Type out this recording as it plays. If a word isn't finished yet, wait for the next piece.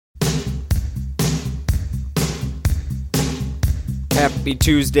Happy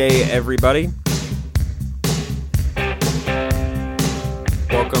Tuesday, everybody.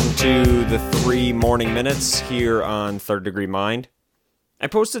 Welcome to the 3 Morning Minutes here on Third Degree Mind. I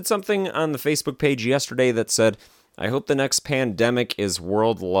posted something on the Facebook page yesterday that said, I hope the next pandemic is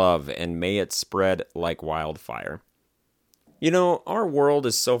world love and may it spread like wildfire. You know, our world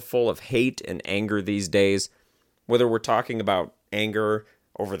is so full of hate and anger these days, whether we're talking about anger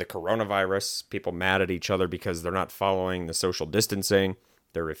over the coronavirus, people mad at each other because they're not following the social distancing,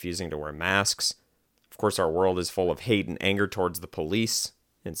 they're refusing to wear masks. Of course, our world is full of hate and anger towards the police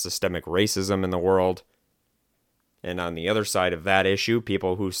and systemic racism in the world. And on the other side of that issue,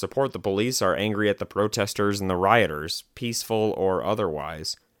 people who support the police are angry at the protesters and the rioters, peaceful or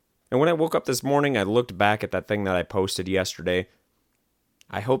otherwise. And when I woke up this morning, I looked back at that thing that I posted yesterday.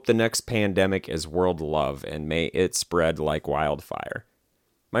 I hope the next pandemic is world love and may it spread like wildfire.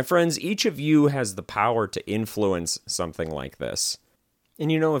 My friends, each of you has the power to influence something like this.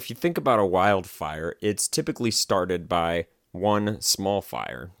 And you know, if you think about a wildfire, it's typically started by one small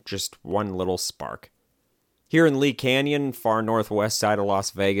fire, just one little spark. Here in Lee Canyon, far northwest side of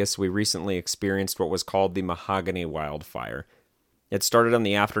Las Vegas, we recently experienced what was called the Mahogany Wildfire. It started on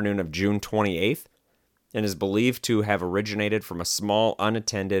the afternoon of June 28th and is believed to have originated from a small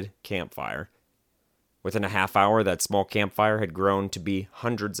unattended campfire. Within a half hour, that small campfire had grown to be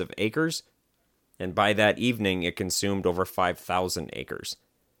hundreds of acres, and by that evening, it consumed over 5,000 acres.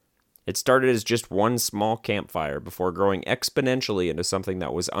 It started as just one small campfire before growing exponentially into something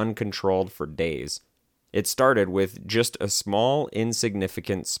that was uncontrolled for days. It started with just a small,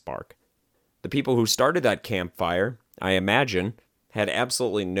 insignificant spark. The people who started that campfire, I imagine, had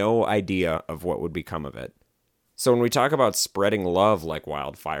absolutely no idea of what would become of it. So when we talk about spreading love like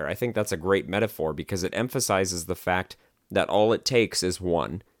wildfire, I think that's a great metaphor because it emphasizes the fact that all it takes is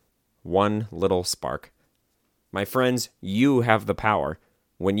one little spark. My friends, you have the power.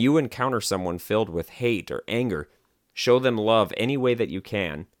 When you encounter someone filled with hate or anger, show them love any way that you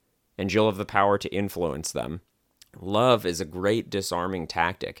can, and you'll have the power to influence them. Love is a great disarming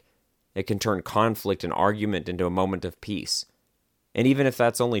tactic. It can turn conflict and argument into a moment of peace. And even if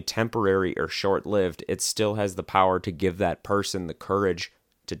that's only temporary or short-lived, it still has the power to give that person the courage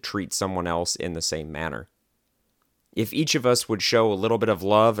to treat someone else in the same manner. If each of us would show a little bit of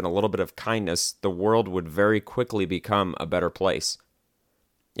love and a little bit of kindness, the world would very quickly become a better place.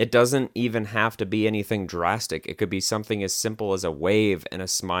 It doesn't even have to be anything drastic. It could be something as simple as a wave and a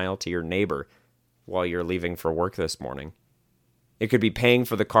smile to your neighbor while you're leaving for work this morning. It could be paying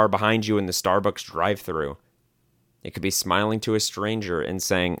for the car behind you in the Starbucks drive-thru. It could be smiling to a stranger and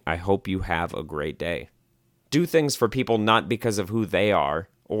saying, I hope you have a great day. Do things for people not because of who they are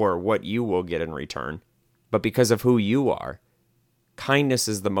or what you will get in return, but because of who you are. Kindness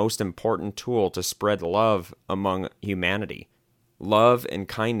is the most important tool to spread love among humanity. Love and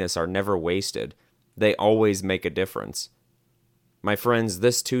kindness are never wasted. They always make a difference. My friends,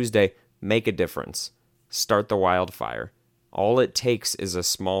 this Tuesday, make a difference. Start the wildfire. All it takes is a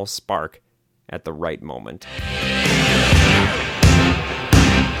small spark at the right moment.